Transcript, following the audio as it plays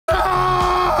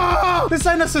This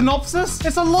ain't a synopsis.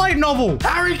 It's a light novel.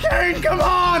 Harry Kane, come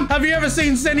on. Have you ever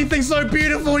seen anything so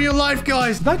beautiful in your life,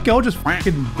 guys? That girl just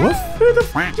fucking woof. Who the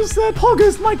f just said,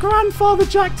 Poggers, my grandfather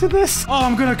jacked to this? Oh,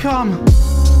 I'm gonna come.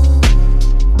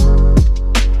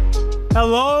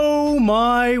 Hello,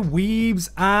 my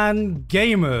weebs and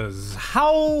gamers.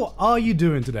 How are you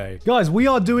doing today? Guys, we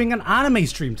are doing an anime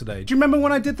stream today. Do you remember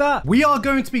when I did that? We are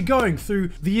going to be going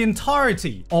through the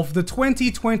entirety of the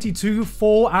 2022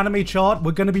 fall anime chart.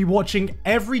 We're going to be watching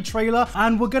every trailer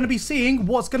and we're going to be seeing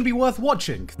what's going to be worth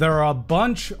watching. There are a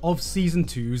bunch of season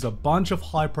 2s, a bunch of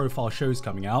high profile shows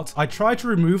coming out. I try to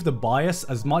remove the bias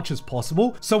as much as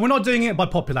possible. So we're not doing it by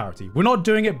popularity. We're not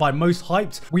doing it by most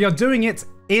hyped. We are doing it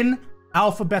in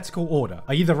alphabetical order.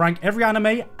 I either rank every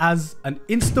anime as an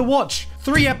insta watch,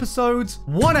 3 episodes,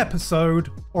 1 episode,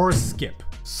 or a skip.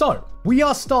 So we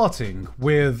are starting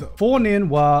with 4 nin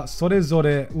wa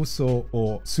Sorezore Uso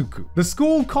or Tsuku. The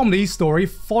school comedy story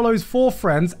follows 4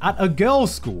 friends at a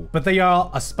girls' school, but they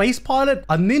are a space pilot,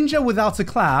 a ninja without a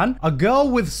clan, a girl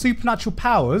with supernatural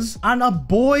powers, and a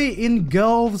boy in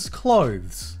girls'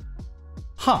 clothes.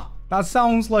 Huh, that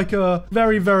sounds like a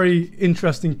very, very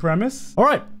interesting premise. All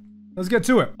right. Let's get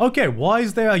to it. Okay, why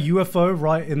is there a UFO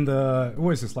right in the...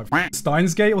 What is this, like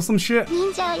Steins Gate or some shit?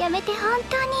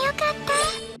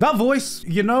 That voice,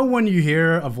 you know when you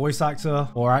hear a voice actor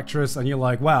or actress and you're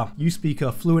like, wow, you speak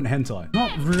a fluent hentai.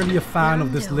 Not really a fan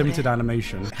of this limited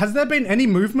animation. Has there been any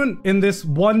movement in this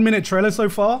 1-minute trailer so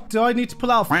far? Do I need to pull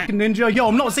out a fucking ninja? Yo,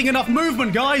 I'm not seeing enough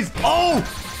movement, guys. Oh!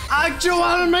 Actual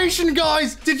animation,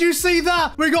 guys! Did you see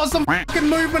that? We got some fucking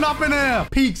movement up in here.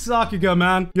 Peak Sakuga,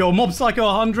 man. Yo, Mob Psycho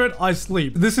 100, I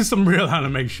sleep. This is some real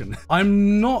animation.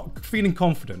 I'm not feeling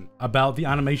confident about the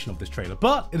animation of this trailer,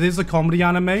 but it is a comedy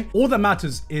anime. All that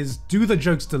matters is, do the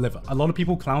jokes deliver? A lot of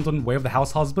people clowned on Way of the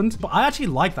House Husband, but I actually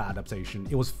like that adaptation.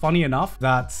 It was funny enough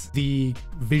that the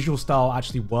visual style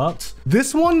actually worked.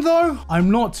 This one, though, I'm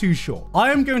not too sure.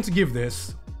 I am going to give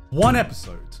this 1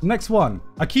 episode. Next one,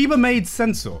 Akiba Maid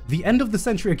Sensou. The end of the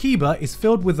century Akiba is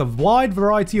filled with a wide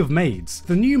variety of maids.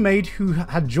 The new maid who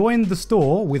had joined the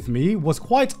store with me was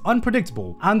quite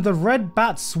unpredictable, and the red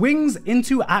bat swings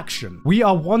into action. We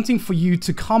are wanting for you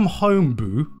to come home,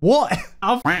 boo. What?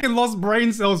 I fucking lost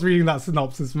brain cells reading that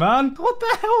synopsis, man. What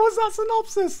the hell was that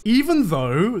synopsis? Even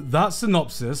though that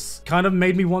synopsis kind of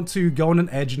made me want to go on an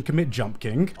edge and commit Jump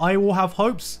King, I will have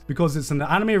hopes because it's an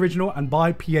anime original and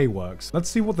by PA Works. Let's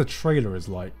see what the trailer is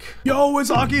like. Yo,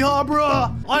 it's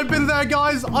Akihabara! I've been there,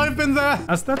 guys. I've been there.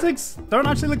 Aesthetics don't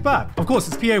actually look bad. Of course,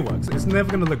 it's PA Works. It's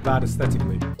never gonna look bad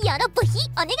aesthetically.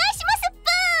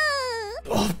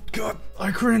 Oh, God.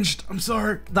 I cringed. I'm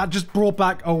sorry. That just brought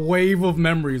back a wave of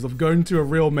memories of going to a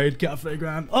real maid cafe,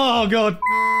 man. Oh, God.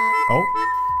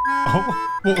 Oh,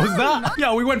 what was that?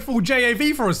 Yeah, we went full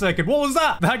JAV for a second. What was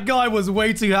that? That guy was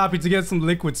way too happy to get some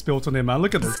liquid spilt on him, man.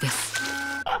 Look at this.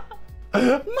 My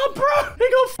bro,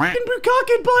 he got fucking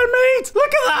bukaki'd by Maid.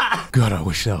 Look at that. God, I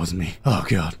wish that was me. Oh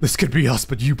God, this could be us,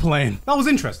 but you playing. That was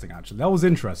interesting, actually. That was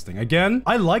interesting. Again,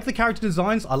 I like the character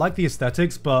designs. I like the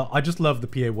aesthetics, but I just love the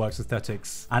PA Works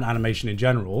aesthetics and animation in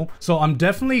general. So I'm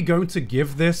definitely going to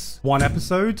give this 1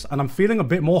 episode, and I'm feeling a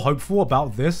bit more hopeful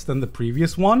about this than the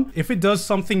previous one. If it does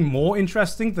something more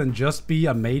interesting than just be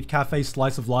a maid cafe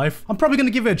slice of life, I'm probably going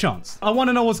to give it a chance. I want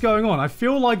to know what's going on. I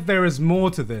feel like there is more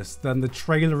to this than the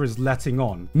trailer is letting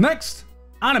on. Next,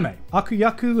 anime.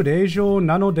 Akuyaku Reijou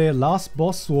nano de last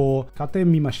boss or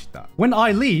Kattemimashita. When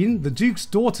Eileen, the Duke's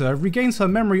daughter, regains her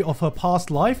memory of her past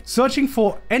life, searching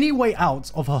for any way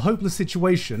out of her hopeless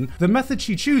situation, the method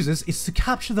she chooses is to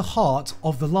capture the heart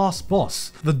of the last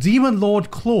boss, the Demon Lord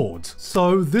Claude.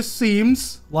 So this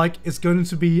seems like it's going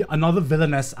to be another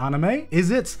villainess anime.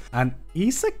 Is it an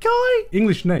isekai?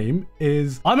 English name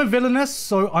is I'm a villainess,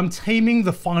 so I'm taming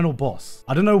the final boss.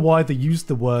 I don't know why they used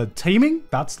the word taming.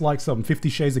 That's like some 50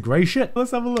 Shades of Grey shit.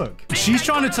 Let's have a look. She's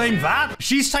trying to tame that?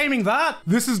 She's taming that?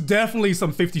 This is definitely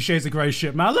some 50 Shades of Grey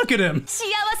shit, man. Look at him.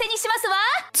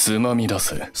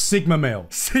 Sigma male.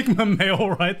 Sigma male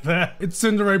right there. It's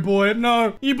Tsundere boy.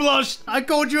 No, you blushed. I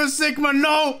called you a Sigma.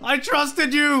 No, I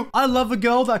trusted you. I love a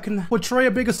girl that can portray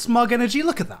a bigger smug energy.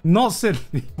 Look at that. Not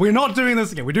Sydney. We're not doing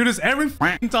this again. We do this every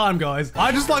time, guys.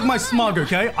 I just like my smug,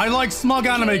 okay? I like smug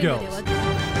anime girls.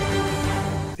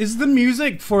 Is the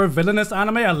music for a villainous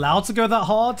anime allowed to go that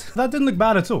hard? That didn't look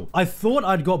bad at all. I thought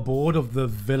I'd got bored of the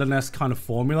villainous kind of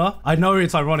formula. I know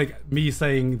it's ironic me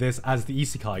saying this as the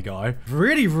isekai guy.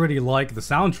 Really like the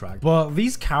soundtrack, but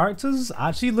these characters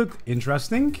actually look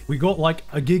interesting. We got like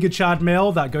a Giga Chad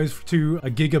male that goes to a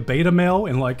Giga Beta male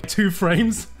in like 2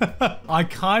 frames. I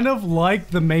kind of like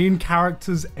the main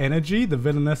character's energy, the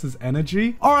villainess's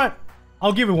energy. All right,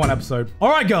 I'll give it 1 episode.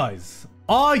 All right, guys.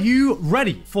 Are you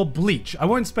ready for Bleach? I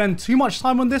won't spend too much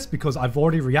time on this because I've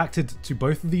already reacted to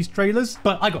both of these trailers,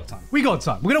 but I got time. We got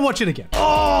time. We're gonna watch it again.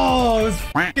 Oh, this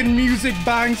fucking music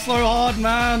bangs so hard,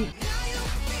 man.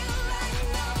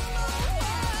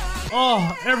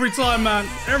 Oh, every time, man.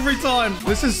 Every time.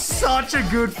 This is such a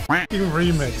good fucking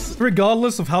remix.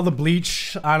 Regardless of how the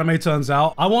Bleach anime turns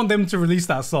out, I want them to release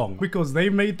that song because they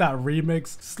made that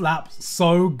remix slap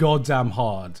so goddamn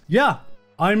hard. Yeah.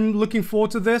 I'm looking forward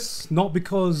to this, not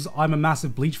because I'm a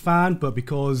massive Bleach fan, but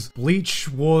because Bleach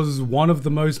was one of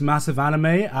the most massive anime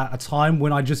at a time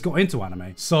when I just got into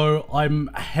anime. So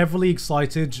I'm heavily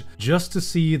excited just to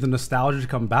see the nostalgia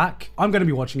come back. I'm going to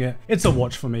be watching it. It's a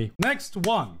watch for me. Next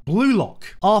one, Blue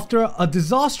Lock. After a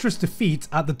disastrous defeat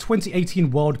at the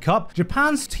 2018 World Cup,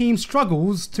 Japan's team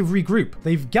struggles to regroup.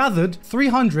 They've gathered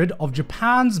 300 of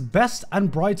Japan's best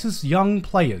and brightest young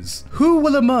players. Who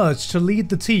will emerge to lead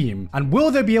the team, and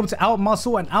will they be able to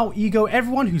outmuscle and out-ego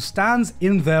everyone who stands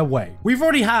in their way? We've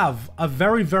already have a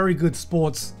very, very good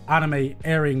sports anime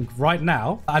airing right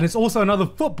now, and it's also another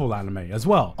football anime as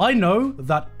well. I know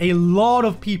that a lot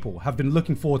of people have been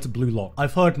looking forward to Blue Lock.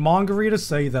 I've heard manga readers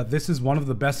say that this is one of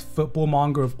the best football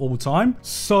manga of all time,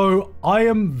 so I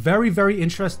am very, very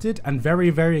interested and very,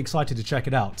 very excited to check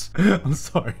it out. I'm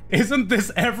sorry. Isn't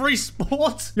this every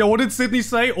sport? Yo, what did Sydney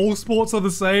say? All sports are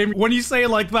the same. When you say it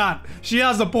like that, she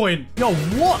has a point. Yo,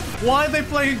 what? Why are they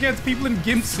playing against people in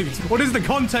gimp suits? What is the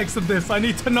context of this? I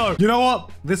need to know. You know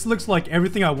what? This looks like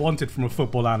everything I wanted from a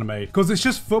football anime, because it's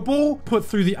just football put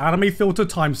through the anime filter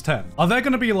times 10. Are there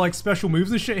going to be like special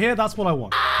moves and shit here? That's what I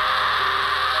want.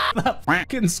 That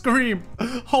fucking scream.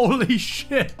 Holy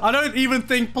shit. I don't even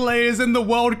think players in the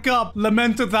World Cup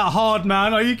lamented that hard,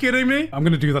 man. Are you kidding me? I'm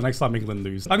going to do that next time England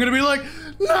lose. I'm going to be like,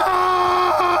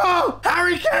 no!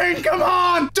 Harry Kane, come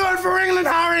on! Do it for England,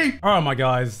 Harry! All right, my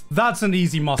guys. That's an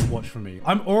easy must watch for me.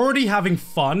 I'm already having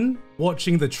fun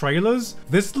watching the trailers.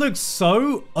 This looks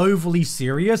so overly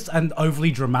serious and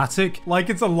overly dramatic, like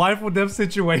it's a life or death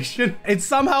situation. It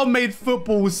somehow made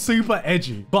football super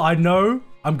edgy, but I know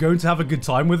I'm going to have a good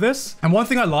time with this. And one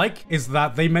thing I like is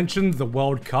that they mentioned the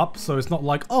World Cup, so it's not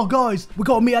like, oh guys, we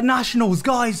gotta meet at nationals,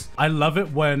 guys. I love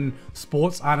it when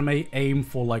sports anime aim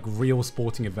for like real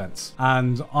sporting events,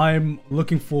 and I'm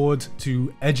looking forward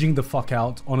to edging the fuck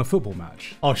out on a football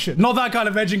match. Oh shit, not that kind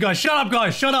of edging, guys. Shut up,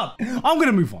 guys, shut up. I'm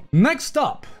gonna move on. Next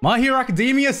up, My Hero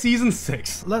Academia Season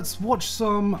 6. Let's watch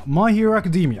some My Hero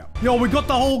Academia. Yo, we got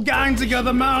the whole gang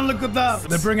together, man. Look at that.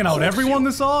 They're bringing out everyone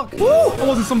this arc. Woo! That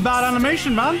wasn't some bad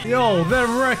animation, man. Yo, they're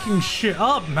wrecking shit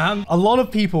up, man. A lot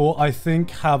of people, I think,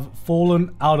 have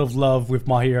fallen out of love with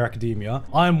My Hero Academia.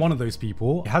 I am one of those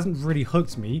people. It hasn't really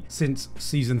hooked me since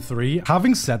season 3.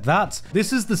 Having said that,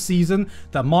 this is the season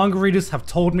that manga readers have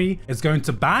told me is going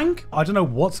to bang. I don't know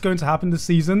what's going to happen this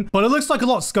season, but it looks like a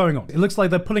lot's going on. It looks like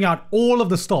they're pulling out all of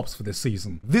the stops for this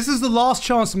season. This is the last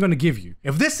chance I'm going to give you.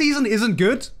 If this season isn't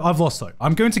good, I've lost hope.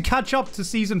 I'm going to catch up to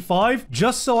season 5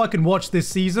 just so I can watch this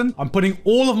season. I'm putting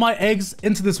all of my eggs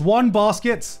into this one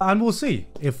basket, and we'll see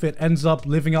if it ends up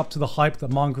living up to the hype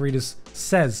that manga readers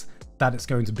says that it's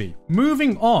going to be.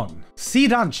 Moving on. C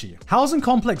Danchi. Housing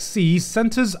Complex C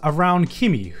centers around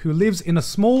Kimi, who lives in a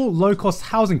small, low-cost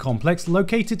housing complex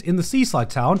located in the seaside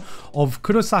town of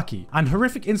Kurosaki, and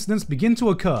horrific incidents begin to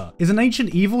occur. Is an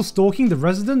ancient evil stalking the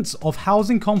residents of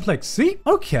Housing Complex C?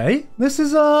 Okay, this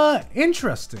is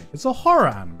interesting. It's a horror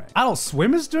anime. Adult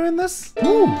Swim is doing this?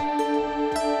 Ooh.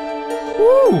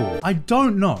 Ooh. I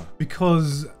don't know,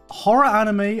 because horror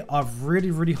anime are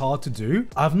really, really hard to do.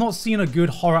 I've not seen a good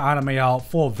horror anime out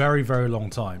for a very, very long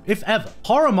time, if ever.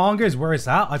 Horror manga is where it's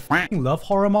at. I fucking love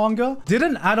horror manga.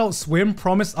 Didn't Adult Swim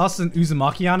promise us an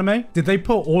Uzumaki anime? Did they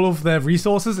put all of their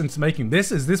resources into making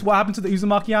this? Is this what happened to the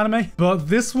Uzumaki anime? But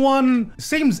this one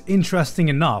seems interesting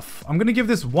enough. I'm gonna give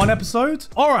this one episode.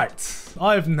 All right.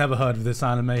 I've never heard of this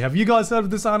anime. Have you guys heard of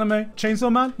this anime?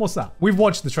 Chainsaw Man? What's that? We've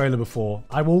watched the trailer before.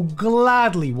 I will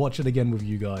gladly watch it again with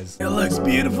you guys. It looks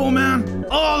beautiful, man.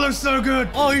 Oh, it looks so good.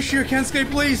 Oh, you sure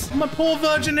Kensuke, please? My poor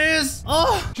virgin ears.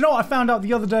 Oh, do you know what I found out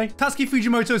the other day? Tatsuki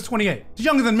Fujimoto is 28. He's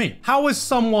younger than me. How is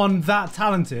someone that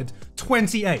talented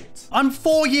 28? I'm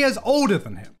 4 years older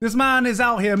than him. This man is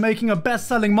out here making a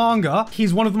best-selling manga.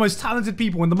 He's one of the most talented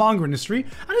people in the manga industry,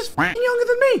 and he's fucking younger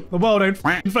than me. The world ain't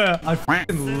fucking fair. I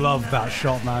fucking love that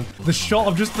shot, man. The shot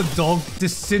of just the dog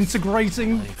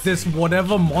disintegrating this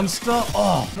whatever monster.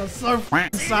 Oh, that's so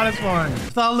fucking satisfying.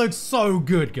 That looks so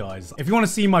good, guys. If you want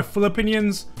to see my full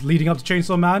opinions leading up to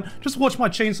Chainsaw Man, just watch my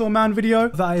Chainsaw Man video.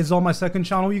 That is on my second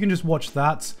channel. You can just watch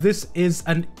that. This is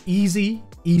an easy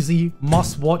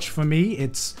must watch for me.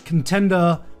 It's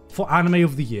contender for anime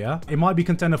of the year. It might be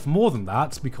contender for more than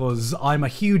that because I'm a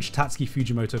huge Tatsuki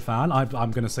Fujimoto fan.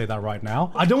 I'm gonna say that right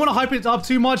now. I don't want to hype it up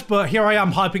too much, but here I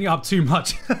am hyping it up too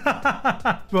much.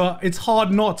 But it's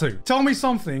hard not to. Tell me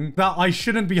something that I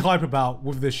shouldn't be hype about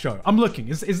with this show. I'm looking.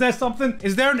 Is there something?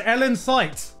 Is there an L in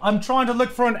sight? I'm trying to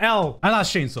look for an L. And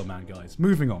that's Chainsaw Man, guys.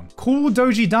 Moving on. Cool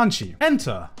Doji Danchi.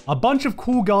 Enter a bunch of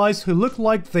cool guys who look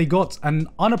like they got an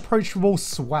unapproachable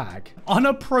swag.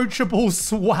 Unapproachable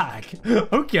swag.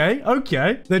 Okay,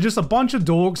 okay. They're just a bunch of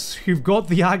dorks who've got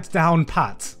the act down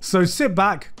pat. So sit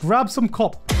back, grab some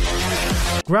popcorn,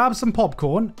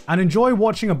 and enjoy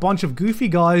watching a bunch of goofy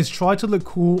guys try to look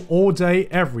cool all day,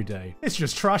 every day. It's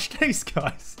just trash taste,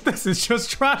 guys. This is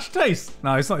just trash taste.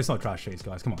 No, it's not trash taste,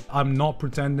 guys. Come on. I'm not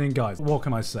pretending, guys. What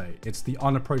can I say? It's the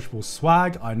unapproachable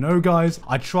swag. I know, guys.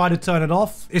 I try to turn it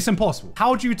off. It's impossible.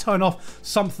 How do you turn off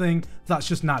something that's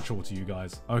just natural to you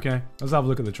guys? Okay, let's have a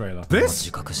look at the trailer. This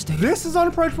is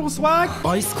unapproachable swag.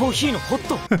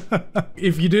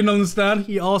 If you didn't understand,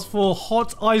 he asked for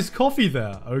hot iced coffee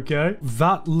there. Okay,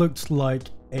 that looked like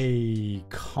a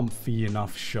comfy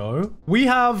enough show. We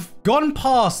have gone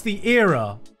past the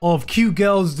era of cute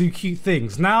girls do cute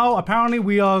things. Now, apparently,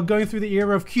 we are going through the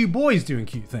era of cute boys doing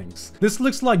cute things. This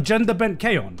looks like gender bent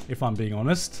K-On, if I'm being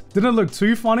honest. Didn't look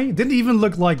too funny. Didn't even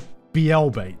look like BL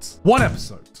bait. One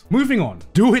episode. Moving on.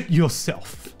 Do it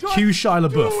yourself. Cue Shia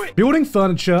LaBeouf. Building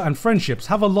furniture and friendships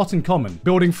have a lot in common.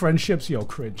 Building friendships? Yo,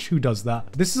 cringe. Who does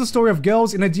that? This is a story of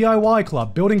girls in a DIY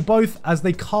club building both as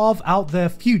they carve out their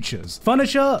futures.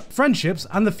 Furniture, friendships,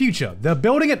 and the future. They're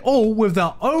building it all with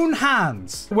their own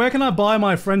hands. Where can I buy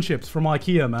my friendships from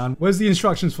IKEA, man? Where's the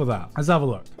instructions for that? Let's have a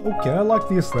look. Okay, I like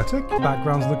the aesthetic.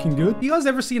 Background's looking good. You guys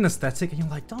ever see an aesthetic and you're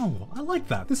like, oh, I like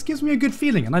that. This gives me a good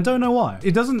feeling, and I don't know why.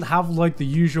 It doesn't have like the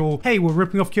usual, hey, we're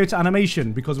ripping off Kyoto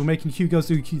Animation because we're making cute girls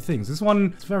do cute things. This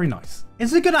one is very nice.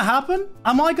 Is it gonna happen?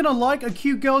 Am I gonna like a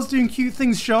cute girls doing cute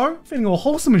things show? I'm feeling all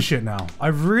wholesome and shit now. I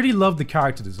really love the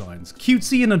character designs.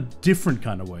 Cutesy in a different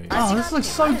kind of way. Oh, this looks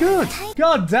so good.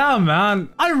 God damn, man.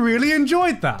 I really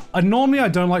enjoyed that. Normally I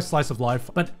don't like slice of life,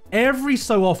 but every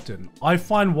so often, I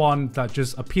find one that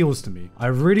just appeals to me. I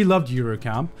really loved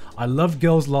Eurocamp. I loved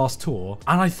Girls Last Tour.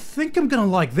 And I think I'm gonna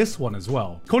like this one as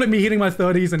well. Call it me hitting my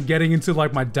 30s and getting into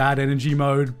like my dad energy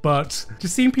mode, but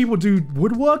just seeing people do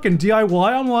woodwork and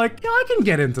DIY, I'm like, yeah, I can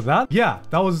get into that. Yeah,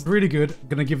 that was really good. I'm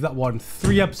gonna give that one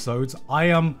 3 episodes. I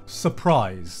am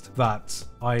surprised that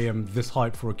I am this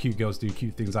hyped for a cute girls do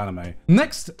cute things anime.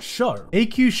 Next show,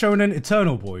 Eikyuu Shounen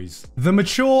Eternal Boys. The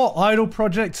mature idol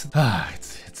project.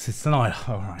 It's an idol.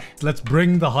 All right. Let's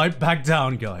bring the hype back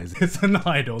down, guys. It's an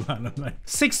idol anime.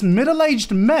 6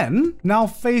 middle-aged men now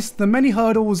face the many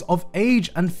hurdles of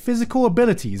age and physical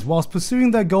abilities whilst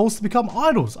pursuing their goals to become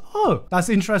idols. Oh, that's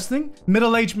interesting.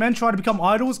 Middle-aged men try to become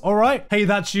idols. All right. Hey,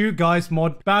 that's you, guys.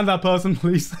 Mod, ban that person,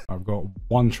 please. I've got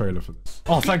one trailer for this.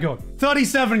 Oh, thank God.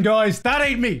 37, guys. That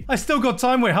ain't me. I still got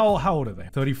time. Wait, how old are they?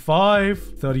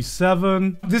 35,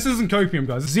 37. This isn't copium,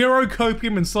 guys. 0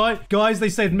 copium in sight. Guys, they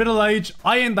said middle age.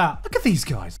 I ain't that. Look at these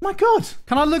guys. My God.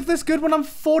 Can I look this good when I'm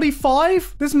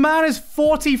 45? This man is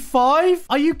 45?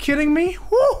 Are you kidding me?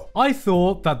 Woo! I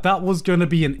thought that was going to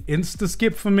be an insta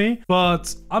skip for me,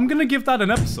 but I'm going to give that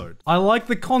an episode. I like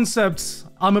the concept.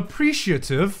 I'm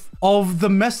appreciative of the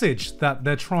message that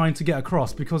they're trying to get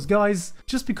across, because guys,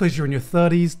 just because you're in your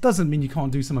 30s doesn't mean you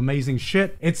can't do some amazing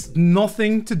shit. It's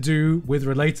nothing to do with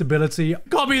relatability.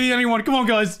 Can't be the only one. Come on,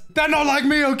 guys. They're not like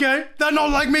me, okay? They're not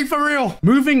like me for real.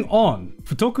 Moving on.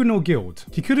 Futoku no Guild.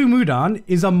 Kikuru Mudan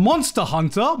is a monster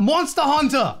hunter. Monster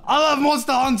hunter! I love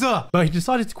Monster Hunter! But he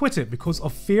decided to quit it because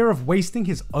of fear of wasting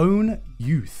his own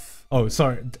youth. Oh,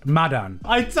 sorry. Madan.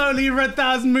 I totally read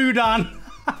that as Mudan.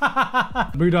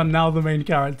 Mudan now the main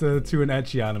character to an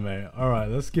ecchi anime. All right,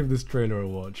 let's give this trailer a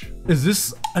watch. Is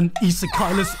this an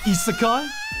isekai-less isekai?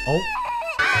 Oh.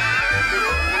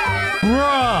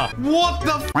 Bruh, what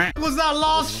the f was that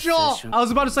last shot? I was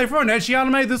about to say, for an ecchi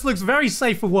anime, this looks very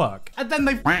safe for work. And then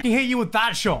they f***ing hit you with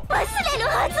that shot.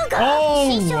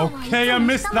 Oh, okay, I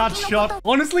missed that shot.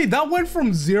 Honestly, that went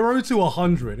from 0 to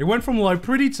 100. It went from like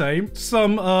pretty tame,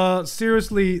 some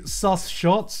seriously sus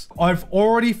shots. I've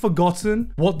already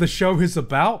forgotten what the show is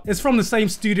about. It's from the same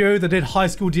studio that did High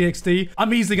School DxD.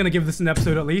 I'm easily gonna give this an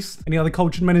episode at least. Any other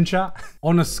cultured men in chat?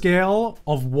 On a scale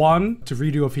of 1 to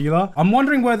Redo of Healer, I'm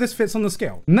wondering where this fits on the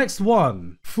scale. Next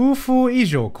one, Fuufu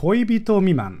Ijou, Koibito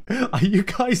Miman. Are you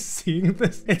guys seeing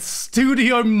this? It's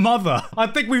Studio Mother. I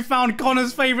think we found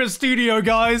Connor's favorite studio,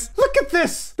 guys. Look at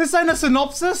this. This ain't a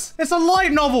synopsis. It's a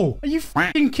light novel. Are you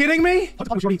f***ing kidding me?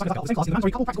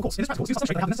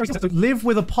 Live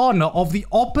with a partner of the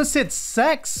opposite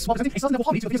sex?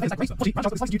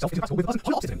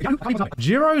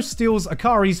 Jiro steals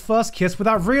Akari's first kiss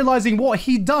without realizing what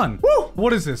he'd done. Woo!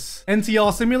 What is this?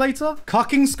 NTR simulator?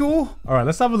 Cucking school? All right,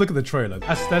 let's have a look at the trailer.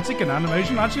 Aesthetic and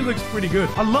animation actually looks pretty good.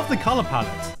 I love the color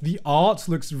palette. The art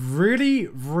looks really,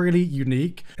 really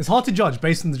unique. It's hard to judge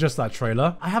based on just that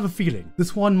trailer. I have a feeling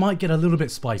this one might get a little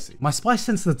bit spicy. My spice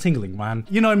sense is tingling, man.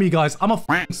 You know me, guys. I'm a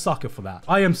f***ing sucker for that.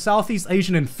 I am Southeast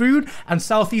Asian in food and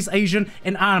Southeast Asian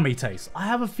in anime taste. I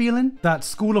have a feeling that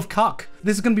School of Cuck,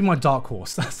 this is going to be my dark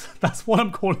horse. That's what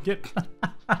I'm calling it.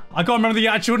 I can't remember the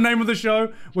actual name of the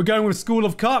show. We're going with School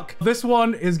of Cuck. This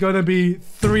one is going to be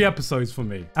 3 episodes for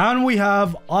me. And we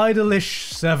have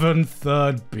Idolish 7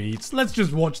 third beats. Let's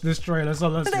just watch this trailer. So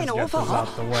let's just get this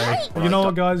out the way. You know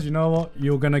what, guys? You know what?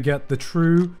 You're going to get the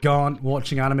true Gant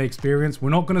watching anime experience. We're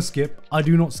not going to skip. I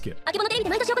do not skip.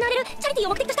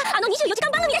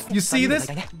 You see this?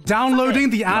 Downloading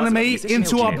the anime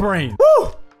into our brain.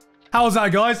 Woo! How's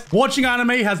that, guys? Watching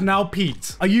anime has now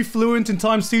peaked. Are you fluent in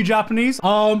 ×2 Japanese?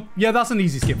 Yeah, that's an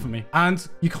easy skip for me. And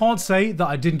you can't say that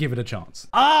I didn't give it a chance.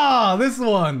 Ah, this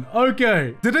one.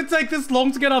 Okay. Did it take this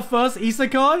long to get our first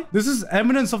isekai? This is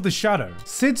Eminence of the Shadow.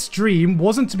 Sid's dream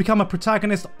wasn't to become a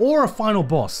protagonist or a final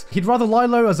boss. He'd rather lie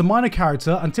low as a minor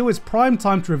character until it's prime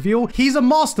time to reveal he's a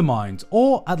mastermind,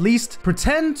 or at least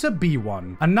pretend to be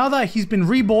one. And now that he's been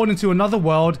reborn into another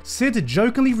world, Sid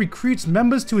jokingly recruits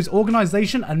members to his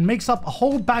organization and makes up a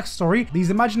whole backstory.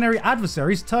 These imaginary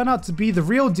adversaries turn out to be the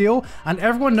real deal, and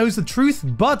everyone knows the truth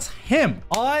but him.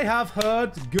 I have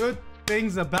heard good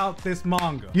things about this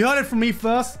manga. You heard it from me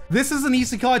first. This is an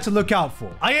isekai to look out for.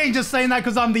 I ain't just saying that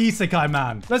because I'm the isekai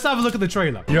man. Let's have a look at the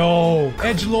trailer. Yo,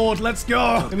 edgelord, let's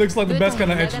go. It looks like the best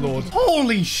kind of edgelord.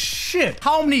 Holy shit.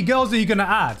 How many girls are you gonna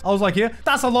add? I was like, yeah,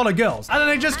 that's a lot of girls. And then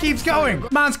it just keeps going.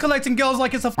 Man's collecting girls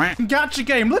like it's a f***ing gacha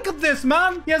game. Look at this,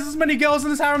 man. He has as many girls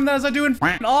in his harem as I do in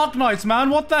f***ing Arc Knights,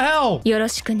 man. What the hell?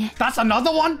 That's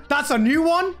another one? That's a new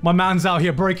one? My man's out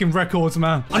here breaking records,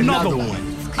 man. Another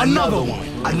one. Another one.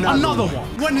 Another one.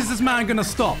 When is this man gonna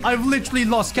stop? I've literally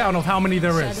lost count of how many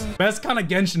there is. Best kind of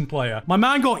Genshin player. My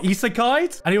man got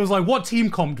isekai'd and he was like, what team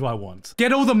comp do I want?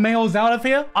 Get all the males out of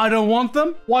here? I don't want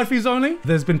them. Wifeys only.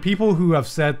 There's been people who have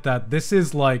said that this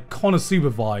is like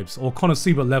Konosuba vibes or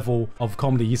Konosuba level of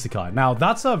comedy isekai. Now,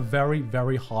 that's a very,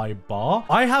 very high bar.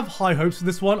 I have high hopes for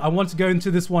this one. I want to go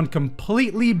into this one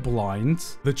completely blind.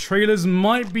 The trailers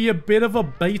might be a bit of a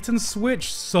bait and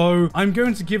switch, so I'm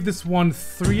going to give this one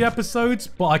 3 episodes,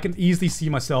 but I can easily see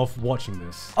myself watching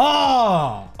this.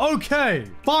 Ah, okay.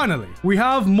 Finally, we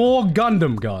have more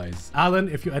Gundam, guys. Alan,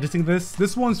 if you're editing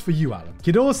this one's for you, Alan.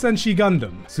 Kidou Senshi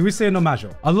Gundam, Suisei no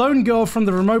Majo. A lone girl from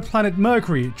the remote planet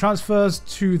Mercury transfers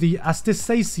to the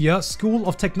Astisacia School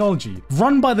of Technology,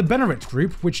 run by the Benerit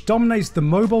Group, which dominates the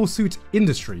mobile suit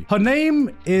industry. Her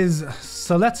name is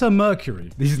Soletta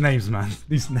Mercury. These names, man.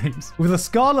 These names. With the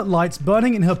scarlet lights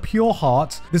burning in her pure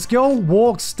heart, this girl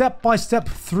walks step by step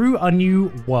through a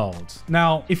new world.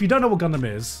 Now, if you don't know what Gundam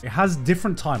is, it has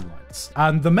different timelines.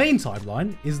 And the main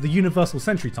timeline is the Universal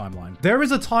Century timeline. There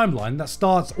is a timeline that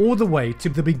starts all the way to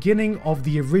the beginning of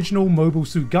the original Mobile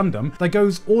Suit Gundam that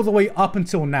goes all the way up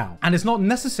until now. And it's not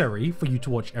necessary for you to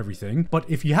watch everything, but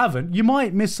if you haven't, you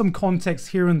might miss some context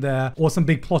here and there or some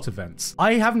big plot events.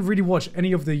 I haven't really watched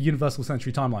any of the Universal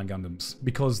Century timeline Gundams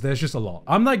because there's just a lot.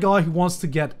 I'm that guy who wants to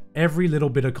get every little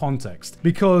bit of context,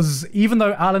 because even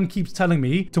though Alan keeps telling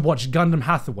me to watch Gundam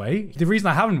Hathaway, the reason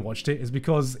I haven't watched it is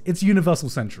because it's Universal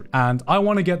Century and I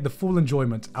want to get the full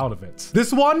enjoyment out of it.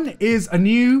 This one is a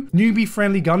new newbie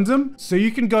friendly Gundam, so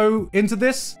you can go into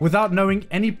this without knowing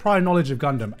any prior knowledge of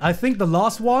Gundam. I think the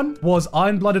last one was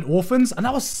Iron-Blooded Orphans, and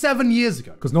that was 7 years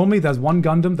ago, because normally there's one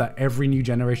Gundam that every new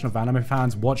generation of anime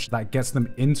fans watch that gets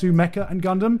them into Mecha and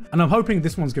Gundam, and I'm hoping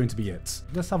this one's going to be it.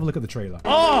 Let's have a look at the trailer.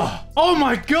 Oh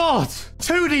my god!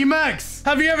 2D mechs!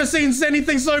 Have you ever seen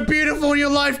anything so beautiful in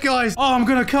your life, guys? Oh, I'm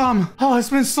gonna come. Oh, it's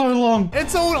been so long.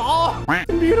 It's all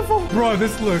beautiful. Bro,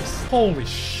 this looks, holy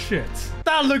shit.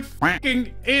 That looked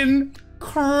fucking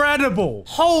incredible.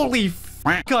 Holy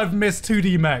fuck, I've missed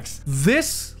 2D mechs.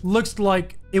 This looks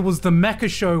like it was the mecha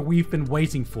show we've been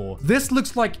waiting for. This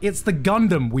looks like it's the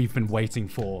Gundam we've been waiting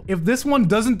for. If this one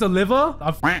doesn't deliver,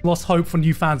 I've lost hope for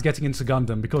new fans getting into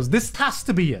Gundam because this has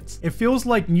to be it. It feels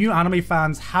like new anime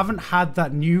fans haven't had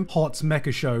that new hot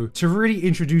mecha show to really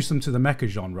introduce them to the mecha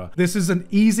genre. This is an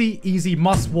easy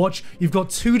must watch. You've got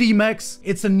 2D mechs.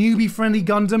 It's a newbie friendly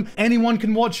Gundam. Anyone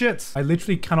can watch it. I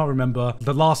literally cannot remember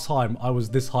the last time I was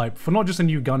this hyped for not just a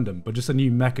new Gundam, but just a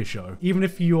new mecha show. Even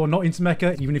if you're not into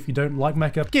mecha, even if you don't like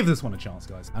mecha, give this one a chance,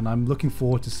 guys. And I'm looking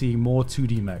forward to seeing more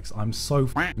 2D mechs. I'm so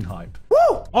f***ing hyped.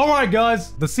 Woo! All right,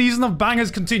 guys, the season of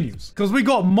bangers continues because we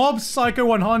got Mob Psycho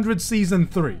 100 season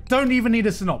 3. Don't even need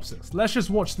a synopsis. Let's just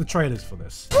watch the trailers for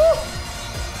this. Woo!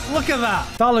 Look at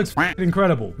that. That looks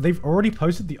incredible. They've already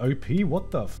posted the OP?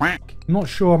 What the f***? Not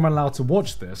sure I'm allowed to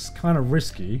watch this. Kind of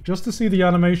risky. Just to see the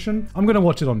animation, I'm gonna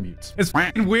watch it on mute. It's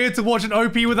weird to watch an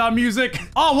OP without music.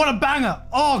 Oh, what a banger.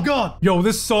 Oh, God. Yo,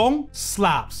 this song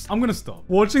slaps. I'm gonna stop.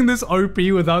 Watching this OP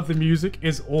without the music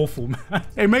is awful, man.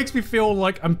 It makes me feel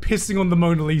like I'm pissing on the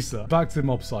Mona Lisa. Back to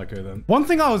Mob Psycho then. One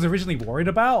thing I was originally worried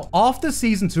about, after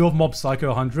season 2 of Mob Psycho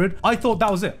 100, I thought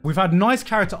that was it. We've had nice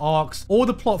character arcs. All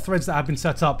the plot threads that have been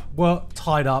set up were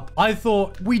tied up. I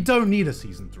thought we don't need a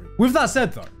season 3. With that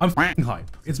said though, I'm f***ing hype.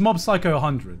 It's Mob Psycho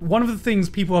 100. One of the things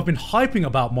people have been hyping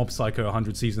about Mob Psycho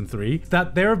 100 season 3,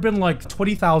 that there have been like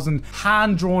 20,000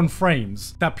 hand-drawn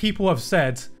frames that people have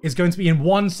said is going to be in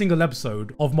one single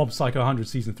episode of Mob Psycho 100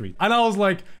 season 3. And I was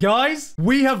like, guys,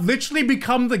 we have literally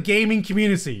become the gaming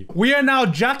community. We are now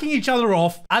jacking each other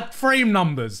off at frame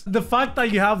numbers. The fact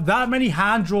that you have that many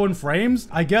hand-drawn frames,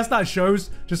 I guess that shows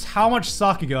just how much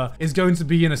Sakuga is going to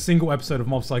be in a single episode of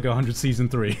Mob Psycho 100 season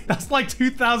 3. That's like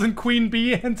 2,000 Queen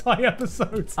Bee hentai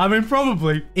episodes. I mean,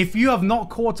 probably. If you have not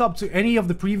caught up to any of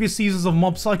the previous seasons of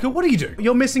Mob Psycho, what are you doing?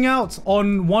 You're missing out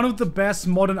on one of the best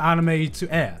modern anime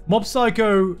to air. Mob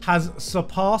Psycho has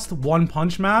surpassed One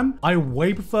Punch Man. I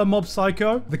way prefer Mob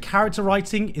Psycho. The character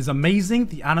writing is amazing.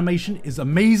 The animation is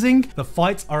amazing. The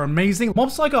fights are amazing.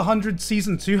 Mob Psycho 100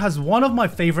 season 2 has one of my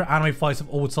favorite anime fights of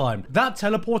all time. That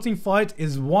teleporting fight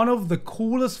is one of the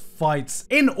coolest fights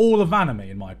in all of anime,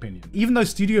 in my opinion. Even though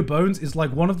Studio Bones is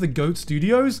like one of the GOAT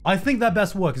studios, I think their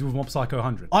best work is with Mob Psycho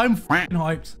 100. I'm f***ing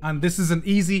hyped, and this is an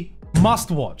easy must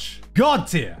watch. God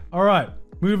tier. All right.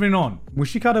 Moving on.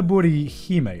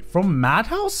 Mushikaburi-hime from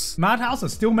Madhouse? Madhouse are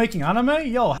still making anime?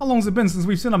 Yo, how long's it been since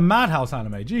we've seen a Madhouse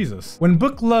anime? Jesus. When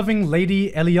book-loving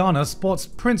Lady Eliana spots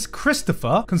Prince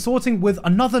Christopher consorting with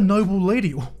another noble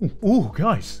lady. Ooh,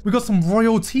 guys. We got some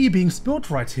royal tea being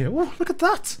spilt right here. Ooh, look at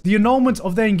that. The annulment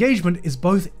of their engagement is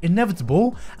both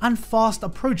inevitable and fast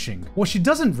approaching. What she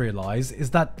doesn't realize is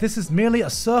that this is merely a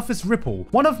surface ripple,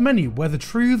 one of many where the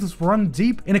truths run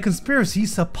deep in a conspiracy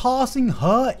surpassing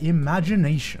her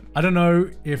imagination. I don't know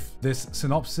if this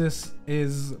synopsis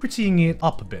is prettying it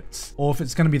up a bit, or if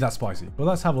it's going to be that spicy, but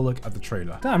let's have a look at the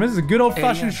trailer. Damn, this is a good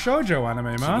old-fashioned shoujo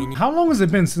anime, man. How long has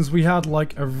it been since we had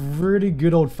like a really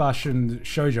good old-fashioned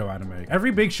shoujo anime?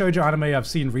 Every big shoujo anime I've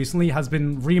seen recently has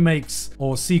been remakes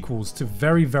or sequels to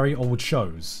very, very old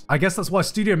shows. I guess that's why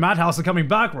Studio Madhouse are coming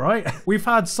back, right? We've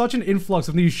had such an influx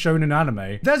of new shonen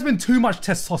anime. There's been too much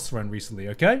testosterone recently,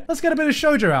 okay? Let's get a bit of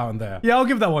shoujo out in there. Yeah, I'll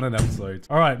give that one an episode.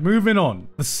 All right, moving on.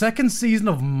 The second season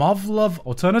of Muv-Luv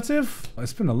Alternative?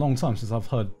 It's been a long time since I've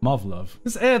heard Muv-Luv.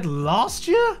 This aired last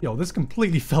year? Yo, this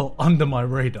completely fell under my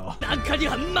radar.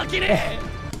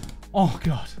 Oh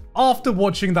God. After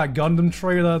watching that Gundam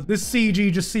trailer, this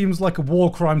CG just seems like a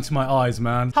war crime to my eyes,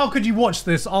 man. How could you watch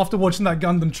this after watching that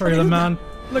Gundam trailer, man?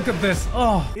 Look at this.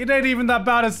 Oh, it ain't even that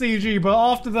bad a CG, but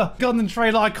after the Gundam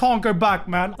trailer, I can't go back,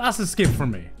 man. That's a skip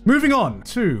from me. Moving on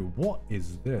to, what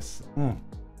is this?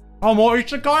 I'm more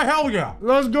isekai, hell yeah.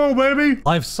 Let's go, baby.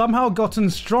 I've somehow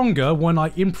gotten stronger when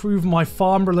I improve my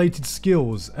farm-related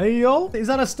skills. Hey, yo. Is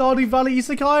that a Stardew Valley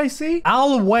isekai I see?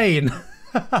 Al Wayne.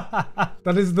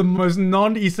 That is the most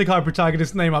non-isekai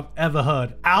protagonist name I've ever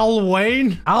heard. Al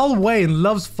Wayne? Al Wayne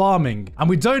loves farming. And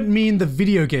we don't mean the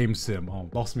video game sim. Oh,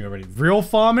 lost me already. Real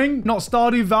farming? Not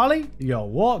Stardew Valley? Yo,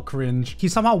 what? Cringe. He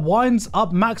somehow winds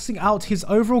up maxing out his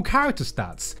overall character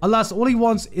stats. Alas, all he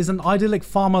wants is an idyllic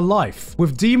farmer life.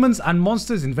 With demons and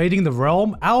monsters invading the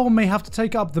realm, Al may have to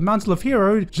take up the mantle of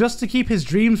hero just to keep his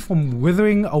dreams from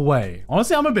withering away.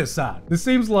 Honestly, I'm a bit sad. This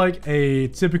seems like a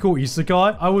typical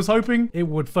isekai. I was hoping it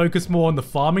would focus more on the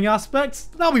farming aspects.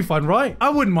 That'll be fun, right? I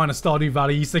wouldn't mind a Stardew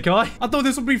Valley isekai. I thought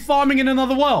this would be farming in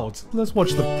another world. Let's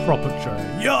watch the proper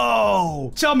trailer.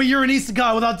 Yo! Tell me you're an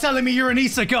isekai without telling me you're an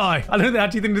isekai. I don't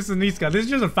actually think this is an isekai. This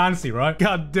is just a fancy, right?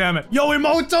 God damn it. Yo,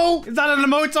 Emoto? Is that an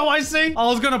Emoto I see? I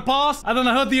was gonna pass, and then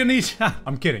I heard the Anisha.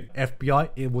 I'm kidding. FBI,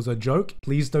 it was a joke.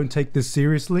 Please don't take this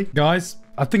seriously. Guys,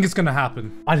 I think it's gonna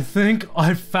happen. I think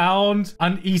I found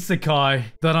an isekai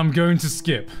that I'm going to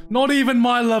skip. Not even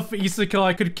my love for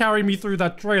isekai could carry me through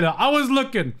that trailer. I was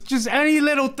looking, just any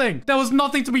little thing. There was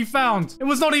nothing to be found. It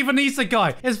was not even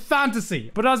isekai. It's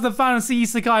fantasy. But as the fantasy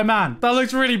isekai man, that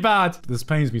looks really bad. This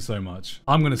pains me so much.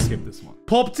 I'm gonna skip this one.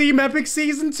 Pop Team Epic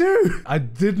Season 2. I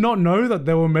did not know that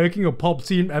they were making a Pop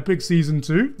Team Epic Season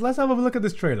 2. Let's have a look at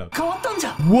this trailer.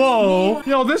 Whoa.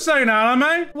 Yo, this ain't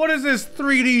anime. What is this,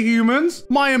 3D humans?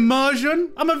 My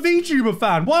immersion? I'm a VTuber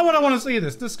fan. Why would I want to see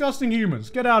this? Disgusting humans.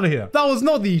 Get out of here. That was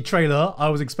not the trailer I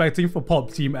was expecting for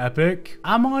Pop Team Epic.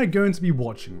 Am I going to be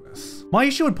watching this? My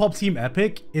issue with Pop Team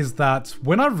Epic is that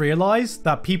when I realized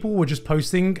that people were just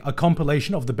posting a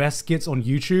compilation of the best skits on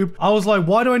YouTube, I was like,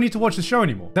 why do I need to watch the show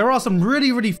anymore? There are some really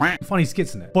funny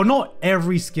skits in it, but not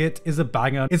every skit is a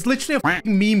banger. It's literally a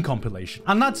meme compilation.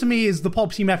 And that to me is the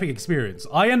Pop Team Epic experience.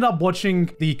 I end up watching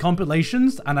the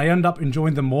compilations and I end up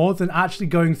enjoying them more than actually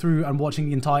going through and watching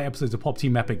the entire episodes of Pop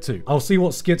Team Epic 2. I'll see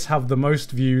what skits have the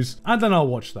most views and then I'll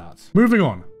watch that. Moving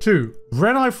on to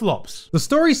Renai Flops. The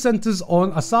story centers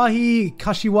on Asahi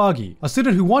Kashiwagi, a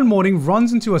student who one morning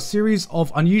runs into a series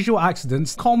of unusual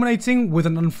accidents, culminating with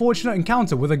an unfortunate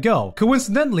encounter with a girl.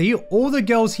 Coincidentally, all the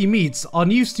girls he meets are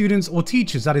new students or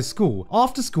teachers at his school.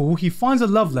 After school, he finds a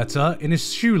love letter in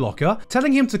his shoe locker,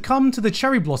 telling him to come to the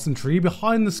cherry blossom tree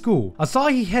behind the school.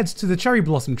 Asahi heads to the cherry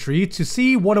blossom tree to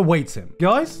see what awaits him.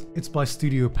 Guys, it's by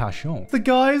Studio Passion. The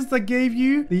guys that gave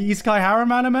you the Isekai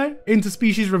Harem anime,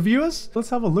 Interspecies Reviewers. Let's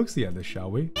have a look-see at this,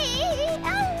 shall we?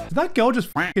 Did that girl just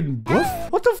fucking woof?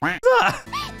 What the f is that?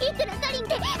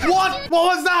 What?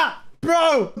 What was that?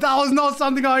 Bro, that was not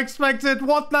something I expected.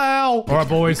 What the hell? All right,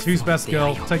 boys, who's best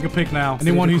girl? Take a pick now.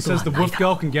 Anyone who says the woof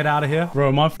girl can get out of here.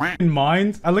 Bro, my f***ing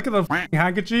mind. I look at the f***ing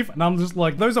handkerchief and I'm just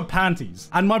like, those are panties.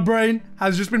 And my brain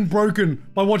has just been broken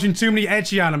by watching too many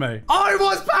ecchi anime. Oh, it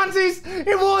was panties.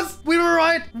 It was. We were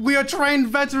right. We are trained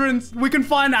veterans. We can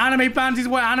find anime panties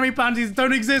where anime panties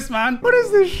don't exist, man. What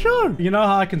is this show? You know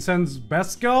how I can sense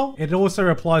best girl? It also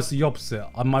applies to the opposite.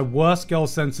 My worst girl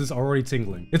senses are already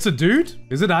tingling. It's a dude?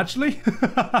 Is it actually?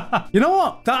 You know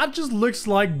what? That just looks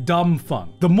like dumb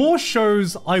fun. The more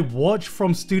shows I watch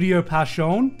from Studio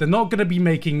Passion, they're not going to be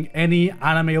making any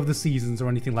anime of the seasons or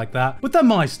anything like that, but they're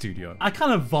my studio. I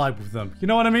kind of vibe with them. You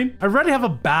know what I mean? I rarely have a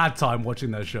bad time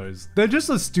watching their shows. They're just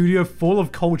a studio full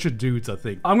of cultured dudes, I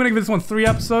think. I'm going to give this one 3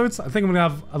 episodes. I think I'm going to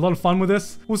have a lot of fun with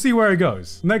this. We'll see where it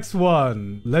goes. Next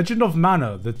one, Legend of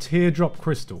Mana, the Teardrop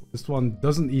Crystal. This one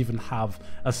doesn't even have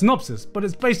a synopsis, but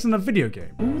it's based on a video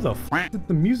game. Who the f did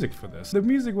the music for this? The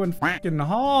music went fucking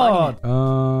hard.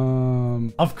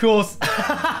 Of course.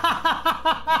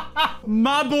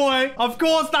 My boy. Of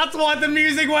course, that's why the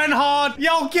music went hard.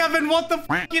 Yo, Kevin, what the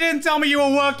f? You didn't tell me you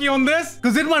were working on this?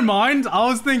 Because in my mind, I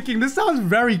was thinking, this sounds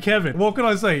very Kevin. What can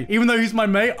I say? Even though he's my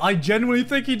mate, I genuinely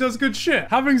think he does good shit.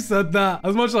 Having said that,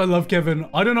 as much as I love Kevin,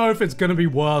 I don't know if it's going to be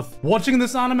worth watching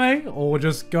this anime or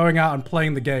just going out and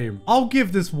playing the game. I'll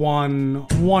give this one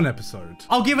episode.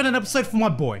 I'll give it an episode for my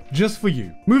boy, just for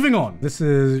you. Moving on. This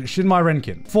is Shinmai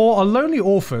Renkin. For a lonely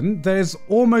orphan, there's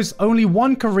almost only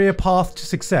one career path to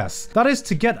success. That is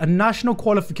to get a national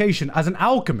qualification as an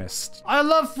alchemist. I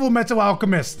love Fullmetal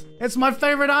Alchemist. It's my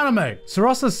favorite anime.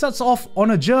 Sarasa sets off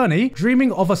on a journey,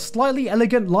 dreaming of a slightly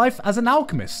elegant life as an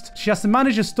alchemist. She has to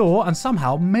manage a store and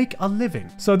somehow make a living.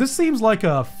 So this seems like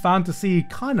a fantasy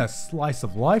kind of slice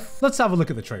of life. Let's have a look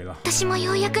at the trailer.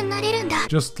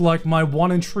 Just like my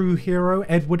one and true hero,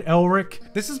 Edward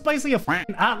Elric. This is basically a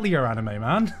f***ing Atelier anime,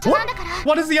 man. What?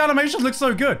 Why does the animation look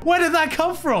so good? Where did that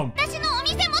come from?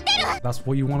 That's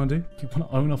what you want to do? You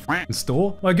want to own a f***ing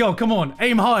store? My girl, come on,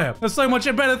 aim higher. There's so much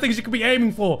better things you could be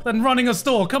aiming for than running a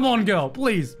store. Come on, girl,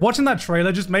 please. Watching that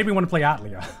trailer just made me want to play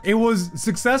Atelier. It was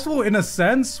successful in a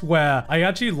sense where I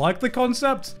actually like the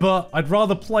concept, but I'd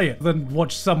rather play it than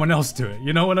watch someone else do it.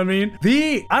 You know what I mean?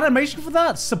 The animation for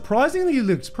that surprisingly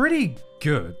looks pretty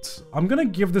good. I'm gonna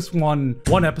give this one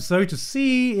episode to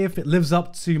see if it lives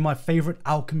up to my favorite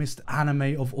alchemist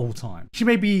anime of all time. She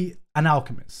may be an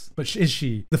alchemist, but is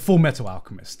she the Full Metal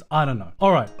Alchemist? I don't know.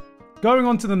 All right. Going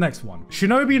on to the next one.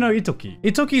 Shinobi no Itoki.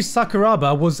 Itoki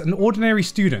Sakuraba was an ordinary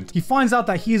student. He finds out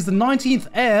that he is the 19th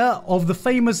heir of the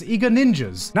famous Iga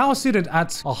ninjas. Now a student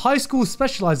at a high school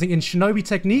specializing in shinobi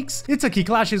techniques, Itoki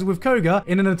clashes with Koga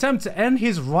in an attempt to end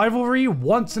his rivalry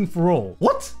once and for all.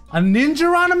 What? A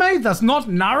ninja anime? That's not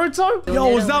Naruto?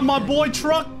 Yo, is that my boy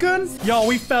Trucken? Yo,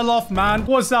 we fell off, man.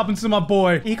 What's happened to my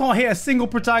boy? He can't hit a single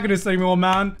protagonist anymore,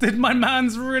 man. Did my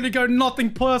mans really go nothing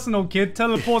personal, kid?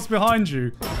 Teleports behind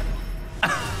you.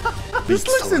 This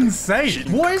looks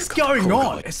insane. What is going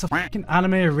on? It's a fucking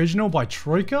anime original by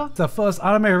Troika. It's their first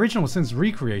anime original since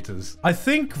Recreators. I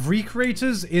think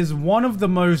Recreators is one of the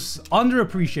most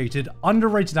underappreciated,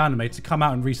 underrated anime to come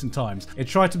out in recent times. It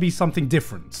tried to be something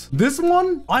different. This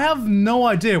one, I have no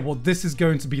idea what this is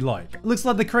going to be like. It looks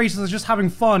like the creators are just having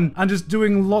fun and just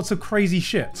doing lots of crazy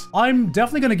shit. I'm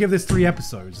definitely going to give this 3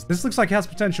 episodes. This looks like it has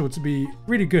potential to be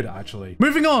really good, actually.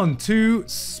 Moving on to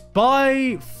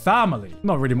Spy Family.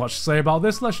 Not really much to say about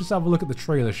this. Let's just have a look at the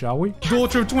trailer, shall we?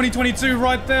 Daughter of 2022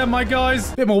 right there, my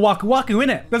guys. Bit more waku waku in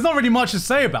it. There's not really much to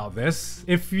say about this.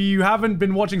 If you haven't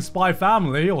been watching Spy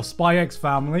Family or Spy X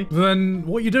Family, then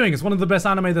what you're doing is one of the best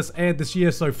anime that's aired this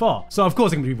year so far. So of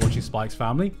course I'm going to be watching Spy X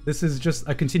Family. This is just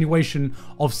a continuation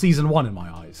of season 1 in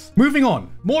my eyes. Moving on.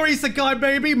 More isekai,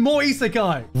 baby. More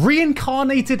isekai.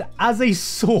 Reincarnated as a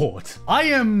sword. I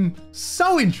am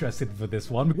so interested for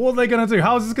this one. What are they going to do?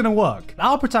 How is this going to work?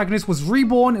 Our protagonist was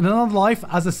reborn in another life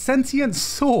as a sentient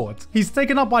sword. He's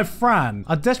taken up by Fran,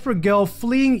 a desperate girl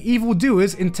fleeing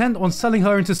evildoers intent on selling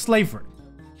her into slavery.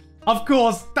 Of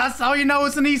course, that's how you know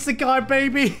it's an isekai,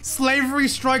 baby. Slavery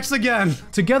strikes again.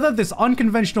 Together, this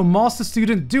unconventional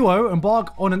master-student duo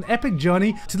embark on an epic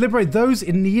journey to liberate those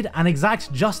in need and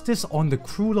exact justice on the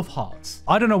cruel of hearts.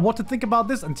 I don't know what to think about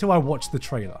this until I watch the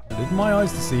trailer. Did my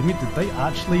eyes deceive me? Did they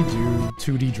actually do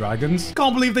 2D dragons?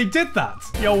 Can't believe they did that.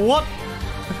 Yo, what?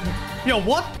 Yo,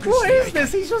 what? What is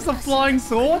this? He's just a flying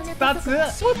sword? That's it?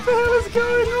 What the hell is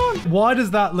going on? Why does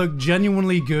that look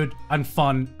genuinely good and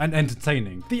fun and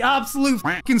entertaining? The absolute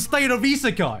fucking state of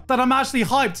isekai that I'm actually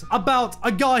hyped about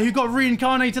a guy who got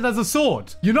reincarnated as a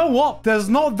sword. You know what? There's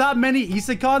not that many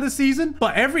isekai this season,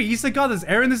 but every isekai that's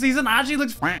airing this season actually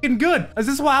looks fucking good. Is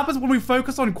this what happens when we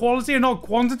focus on quality and not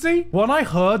quantity? When I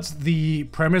heard the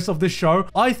premise of this show,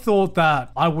 I thought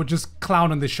that I would just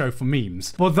clown on this show for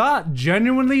memes, but that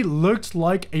genuinely looked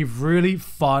like a really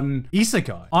fun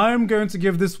isekai. I'm going to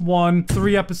give this one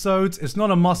 3 episodes. It's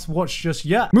not a must watch just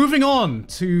yet. Moving on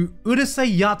to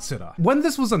Urusei Yatsura. When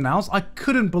this was announced, I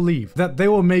couldn't believe that they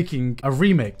were making a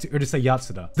remake to Urusei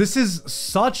Yatsura. This is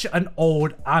such an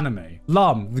old anime.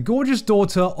 Lam, the gorgeous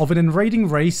daughter of an invading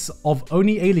race of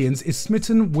Oni aliens, is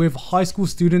smitten with high school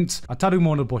student Ataru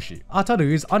Monoboshi.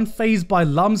 Ataru is unfazed by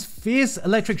Lam's fierce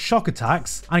electric shock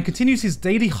attacks and continues his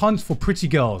daily hunt for pretty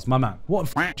girls. My man, what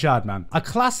a Chad, man. A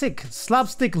classic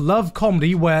slapstick love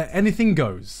comedy where anything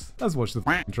goes. Let's watch the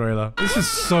trailer. This is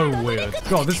so weird.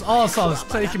 God, this arsehole is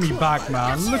taking me back,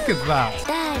 man. Look at that.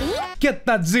 Daddy? Get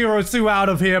that 02 out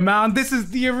of here, man. This is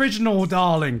the original,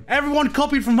 darling. Everyone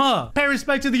copied from her. Pay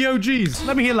respect to the OGs.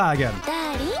 Let me hear that again.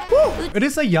 Daddy?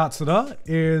 Urusei Yatsura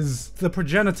is the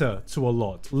progenitor to a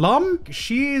lot. Lam,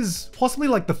 she is possibly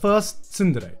like the first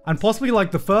tsundere, and possibly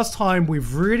like the first time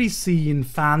we've really seen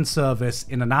fan service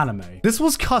in an anime. This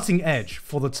was cutting edge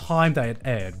for the time that it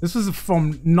aired. This was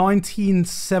from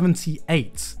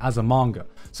 1978 as a manga.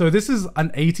 So this is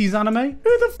an 80s anime? Who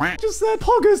the f just said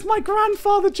Poggers my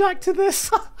grandfather jack to this?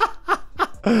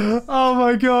 Oh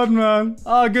my god, man.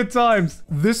 Ah, good times.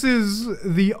 This is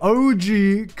the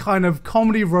OG kind of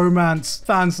comedy romance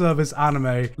fan service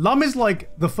anime. Lam is like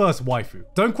the first waifu.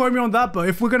 Don't quote me on that, but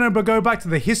if we're gonna go back to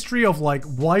the history of like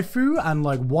waifu and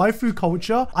like waifu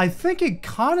culture, I think it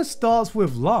kind of starts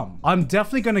with Lam. I'm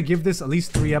definitely gonna give this at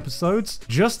least 3 episodes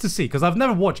just to see, because I've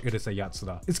never watched Urusei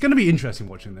Yatsura. It's gonna be interesting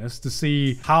watching this to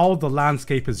see how the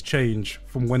landscape has changed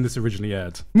from when this originally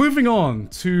aired. Moving on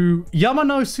to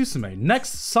Yamano Susume,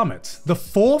 Next Summit, the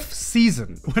 4th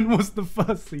season. When was the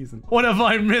 1st season? What have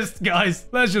I missed, guys?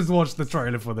 Let's just watch the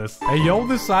trailer for this. Hey, yo,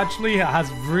 this actually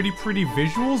has really pretty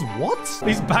visuals. What?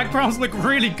 These backgrounds look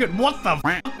really good. What the f?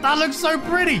 That looks so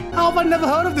pretty. How have I never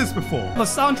heard of this before? The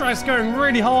soundtrack's going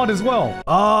really hard as well.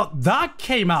 That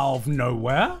came out of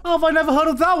nowhere. How have I never heard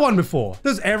of that one before?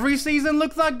 Does every season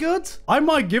look that good? I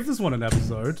might give this one an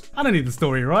episode. I don't need the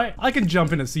story, right? I can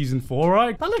jump in at season 4,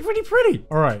 right? That looked really pretty.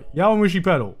 All right, Yaomushi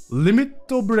Pedal. Limito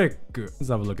Break. Let's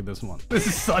have a look at this one. This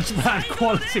is such bad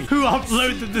quality. Who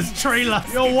uploaded this trailer?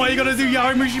 Yo, why are you gonna do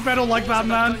Yaomushi Pedal like that,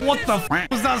 man? What the f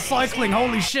was that cycling?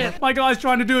 Holy shit. My guy's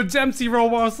trying to do a Dempsey roll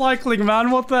while cycling, man.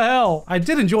 What the hell? I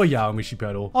did enjoy Yaomushi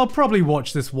Pedal. I'll probably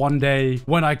watch this one day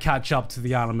when I catch up to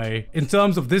the anime. In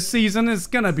terms of this season, it's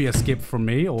gonna be a skip from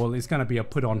me, or it's gonna be a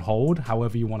put on hold,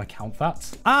 however you want to count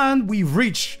that. And we've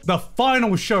reached the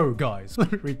final show, guys.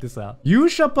 Let me read this out.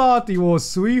 Yusha party wo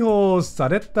suihou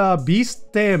sareta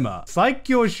beast tema.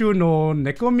 Saikyoshu no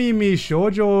Nekomimi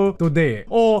Shoujo Today.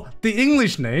 Or the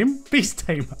English name, Beast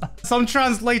Tamer. Some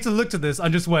translator looked at this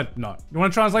and just went, no. You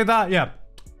want to translate that? Yeah.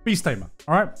 beast tamer,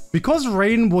 all right? Because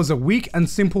Rain was a weak and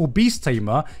simple beast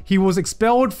tamer, he was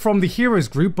expelled from the heroes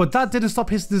group, but that didn't stop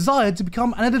his desire to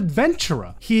become an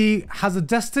adventurer. He has a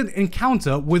destined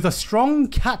encounter with a strong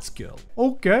cat girl.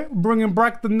 Okay, bringing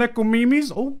back the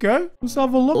Nekomimis. Okay, let's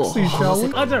have a look-see, shall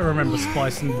we? I don't remember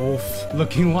Spice and Wolf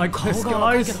looking like this,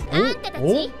 guys.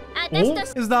 Oh,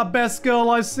 is that best girl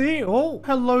I see? Oh,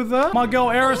 hello there. My girl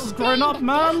Eris has grown up,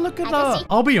 man. Look at her.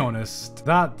 I'll be honest,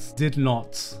 that did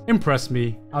not impress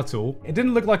me at all. It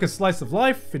didn't look like a slice of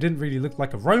life. It didn't really look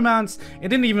like a romance. It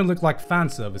didn't even look like fan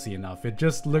servicey enough. It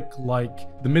just looked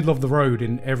like the middle of the road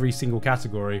in every single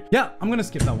category. Yeah, I'm gonna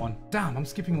skip that one. Damn, I'm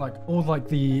skipping like all like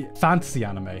the fantasy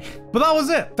anime. But that was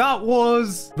it. That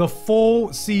was the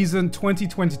fall season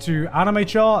 2022 anime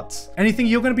chart. Anything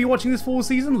you're gonna be watching this fall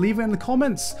season, leave it in the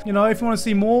comments. You know, if you want to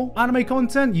see more anime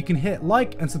content, you can hit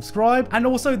like and subscribe. And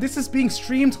also, this is being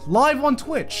streamed live on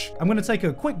Twitch. I'm going to take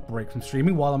a quick break from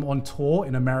streaming while I'm on tour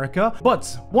in America.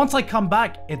 But once I come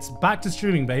back, it's back to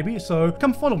streaming, baby. So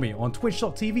come follow me on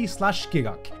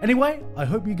twitch.tv/Gigak. Anyway, I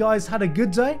hope you guys had a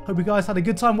good day. Hope you guys had a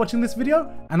good time watching this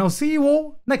video. And I'll see you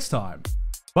all next time.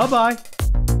 Bye-bye.